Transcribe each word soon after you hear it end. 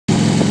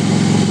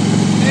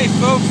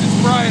folks, it's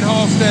Bryant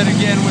Halstead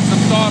again with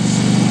some thoughts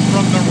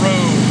from the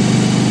road.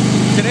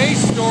 Today's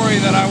story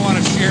that I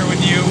want to share with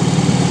you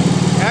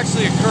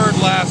actually occurred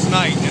last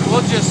night, and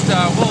we'll just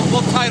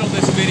we'll title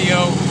this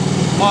video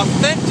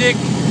 "Authentic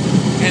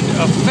and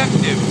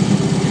Effective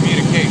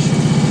Communication."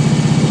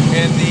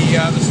 And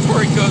the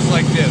story goes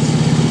like this: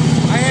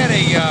 I had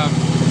a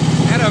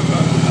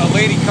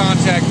lady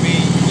contact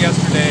me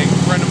yesterday,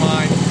 a friend of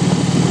mine,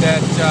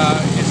 that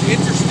is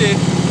interested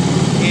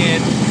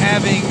in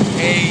having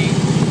a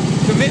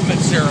commitment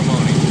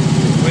ceremony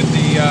with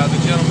the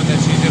gentleman that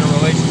she's in a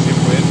relationship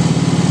with,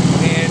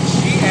 and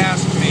she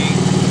asked me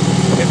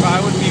if I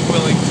would be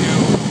willing to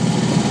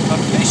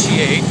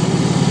officiate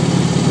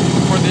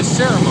for this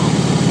ceremony.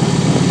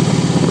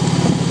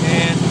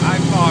 And I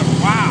thought,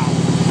 wow,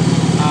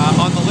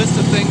 on the list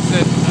of things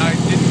that I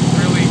didn't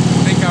really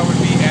think I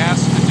would be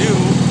asked to do,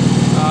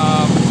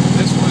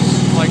 this was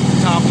like the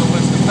top of the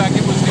list. In fact,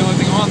 it was the only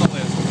thing on the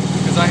list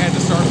because I had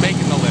to start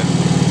making the list.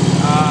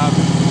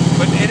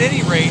 But at any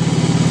rate,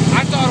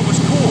 I thought it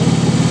was cool,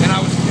 and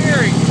I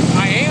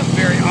am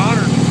very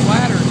honored and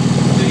flattered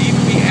to even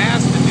be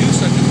asked to do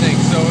such a thing.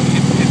 So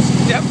it's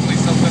definitely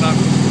something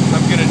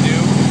I'm going to do,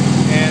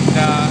 and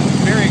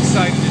very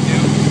excited to do.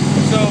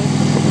 So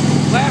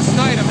last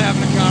night I'm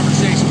having a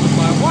conversation with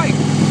my wife,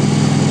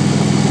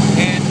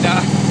 and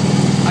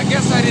I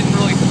guess I didn't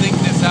really think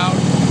this out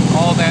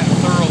all that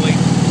thoroughly,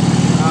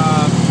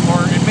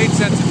 or it made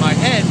sense in my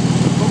head.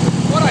 But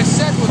what I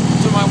said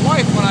to my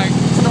wife when I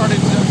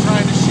started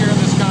trying to share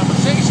this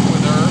conversation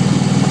with her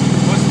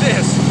was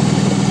this: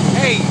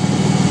 hey,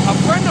 a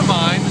friend of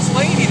mine, this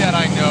lady that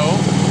I know,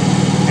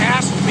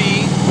 asked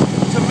me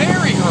to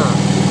marry her.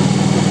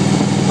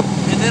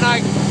 And then I,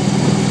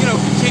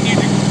 continued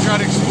to try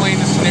to explain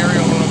the scenario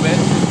a little bit.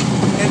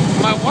 And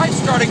my wife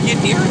started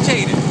getting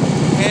irritated.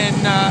 And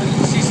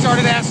she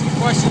started asking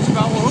questions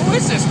about, well, who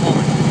is this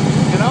woman?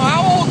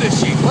 How old is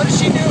she? What does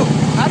she do?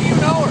 How do you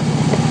know her?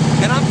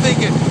 And I'm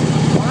thinking,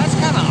 well, that's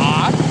kind of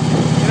odd.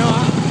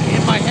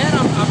 In my head,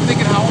 I'm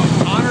thinking how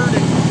honored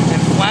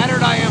and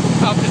flattered I am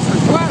about this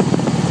request.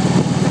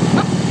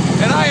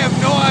 And I have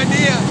no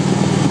idea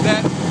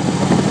that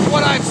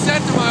what I've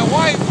said to my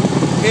wife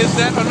is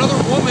that another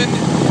woman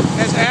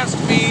has asked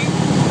me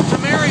to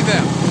marry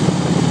them.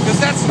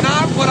 Because that's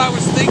not what I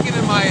was thinking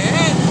in my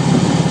head.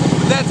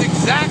 But that's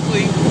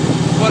exactly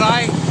what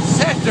I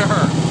said to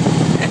her.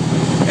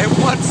 And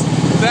once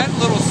that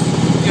little,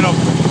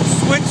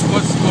 switch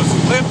was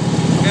flipped,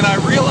 and I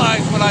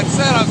realized what I'd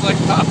said, I was like,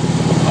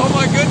 oh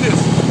my goodness!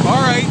 All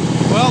right,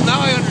 well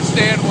now I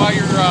understand why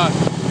you're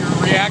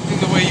reacting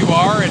the way you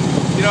are. And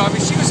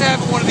she was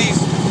having one of these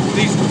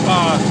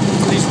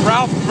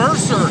Ralph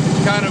Mercer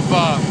kind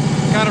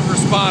of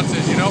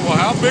responses. Well,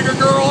 how big a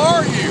girl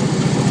are you?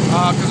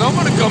 Because I'm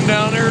going to come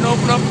down there and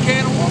open up a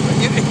can of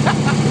whooping.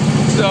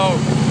 So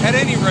at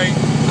any rate,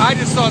 I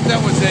just thought that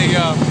was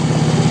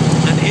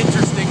an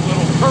interesting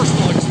little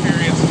personal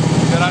experience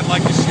that I'd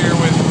like to share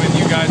with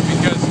you guys,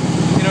 because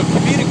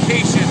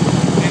communication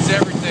is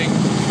everything,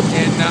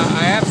 and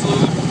I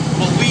absolutely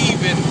believe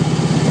in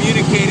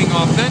communicating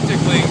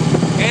authentically,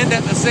 and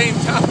at the same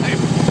time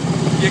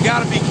you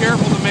got to be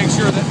careful to make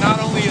sure that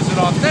not only is it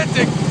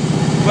authentic,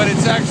 but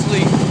it's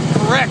actually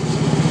correct,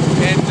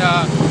 and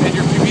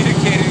you're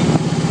communicating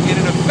in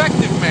an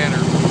effective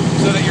manner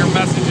so that your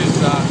message is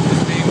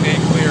being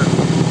made clear,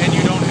 and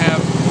you don't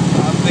have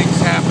things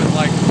happen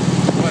like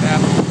what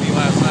happened with me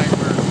last night,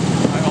 where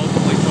I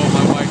ultimately told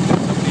my wife that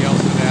somebody else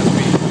had asked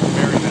me to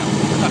marry them.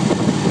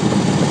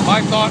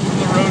 My thought from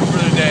the road for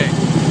the day: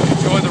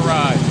 enjoy the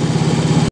ride.